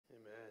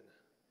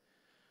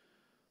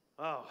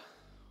Wow,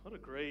 what a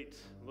great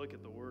look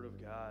at the Word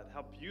of God.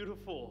 How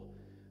beautiful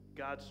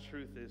God's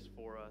truth is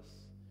for us.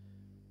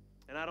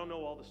 And I don't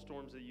know all the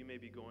storms that you may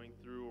be going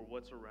through or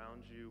what's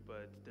around you,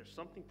 but there's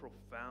something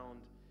profound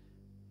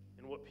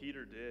in what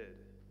Peter did,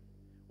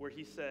 where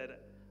he said,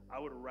 I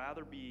would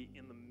rather be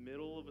in the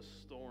middle of a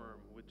storm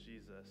with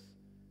Jesus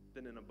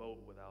than in a boat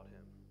without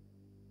him.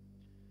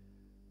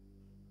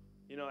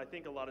 You know, I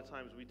think a lot of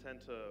times we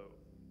tend to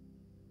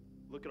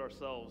look at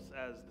ourselves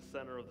as the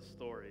center of the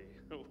story.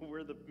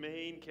 We're the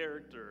main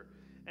character,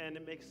 and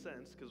it makes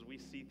sense because we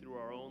see through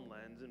our own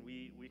lens and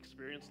we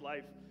experience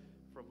life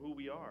from who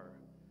we are.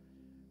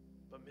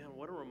 But man,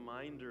 what a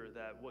reminder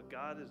that what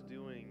God is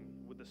doing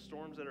with the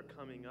storms that are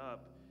coming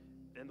up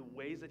and the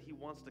ways that he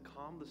wants to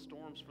calm the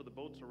storms for the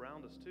boats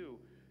around us too,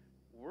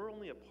 we're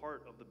only a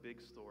part of the big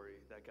story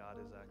that God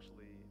is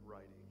actually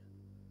writing.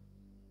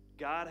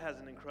 God has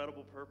an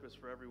incredible purpose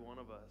for every one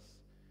of us.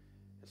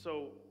 And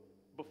so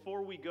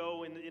before we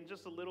go, in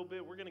just a little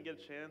bit, we're going to get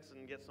a chance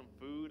and get some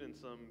food and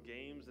some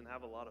games and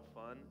have a lot of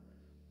fun.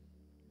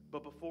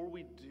 But before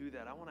we do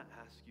that, I want to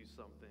ask you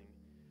something.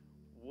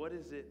 What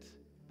is it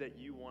that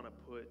you want to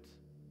put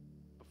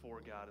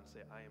before God and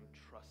say, I am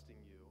trusting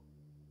you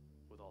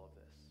with all of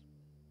this?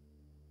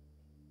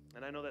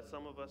 And I know that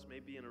some of us may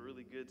be in a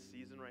really good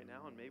season right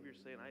now, and maybe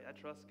you're saying, I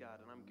trust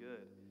God and I'm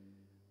good.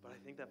 But I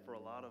think that for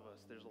a lot of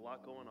us, there's a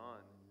lot going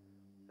on.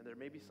 And there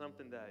may be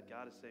something that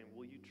God is saying,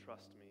 will you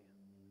trust me?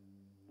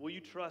 Will you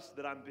trust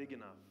that I'm big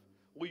enough?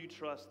 Will you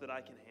trust that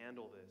I can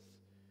handle this?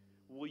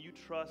 Will you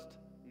trust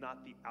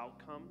not the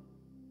outcome,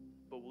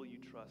 but will you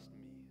trust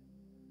me?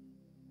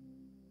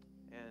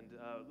 And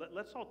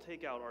let's all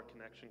take out our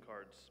connection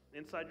cards.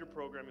 Inside your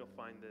program, you'll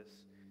find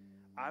this.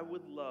 I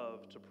would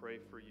love to pray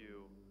for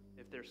you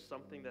if there's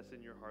something that's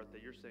in your heart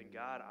that you're saying,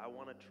 God, I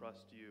want to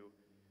trust you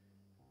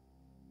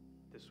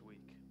this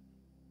week.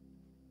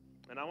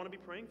 And I want to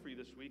be praying for you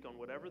this week on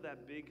whatever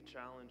that big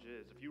challenge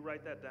is. If you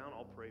write that down,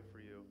 I'll pray for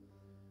you.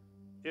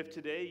 If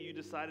today you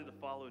decided to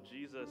follow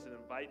Jesus and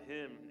invite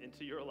him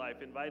into your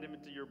life, invite him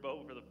into your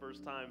boat for the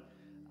first time,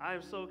 I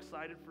am so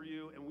excited for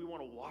you, and we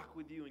want to walk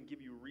with you and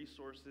give you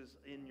resources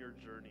in your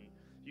journey.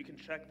 You can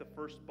check the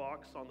first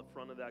box on the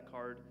front of that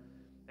card,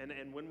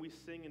 and when we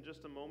sing in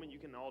just a moment, you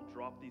can all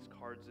drop these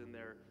cards in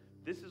there.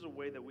 This is a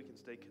way that we can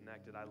stay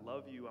connected. I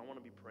love you. I want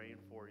to be praying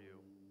for you.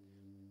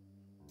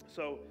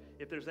 So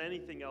if there's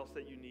anything else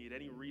that you need,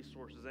 any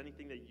resources,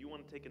 anything that you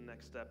want to take a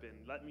next step in,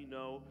 let me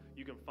know.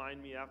 You can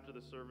find me after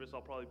the service.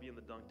 I'll probably be in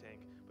the dunk tank,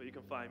 but you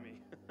can find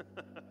me.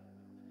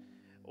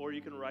 Or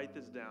you can write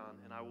this down,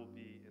 and I will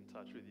be in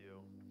touch with you.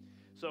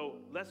 So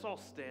let's all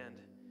stand.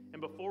 And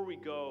before we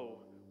go,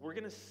 we're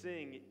going to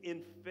sing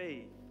in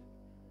faith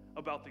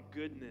about the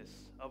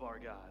goodness of our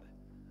God.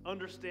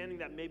 Understanding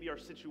that maybe our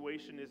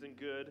situation isn't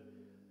good.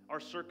 Our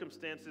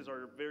circumstances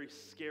are very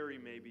scary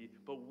maybe,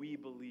 but we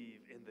believe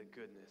in the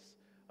goodness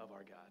of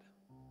our God.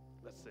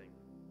 Let's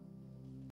sing.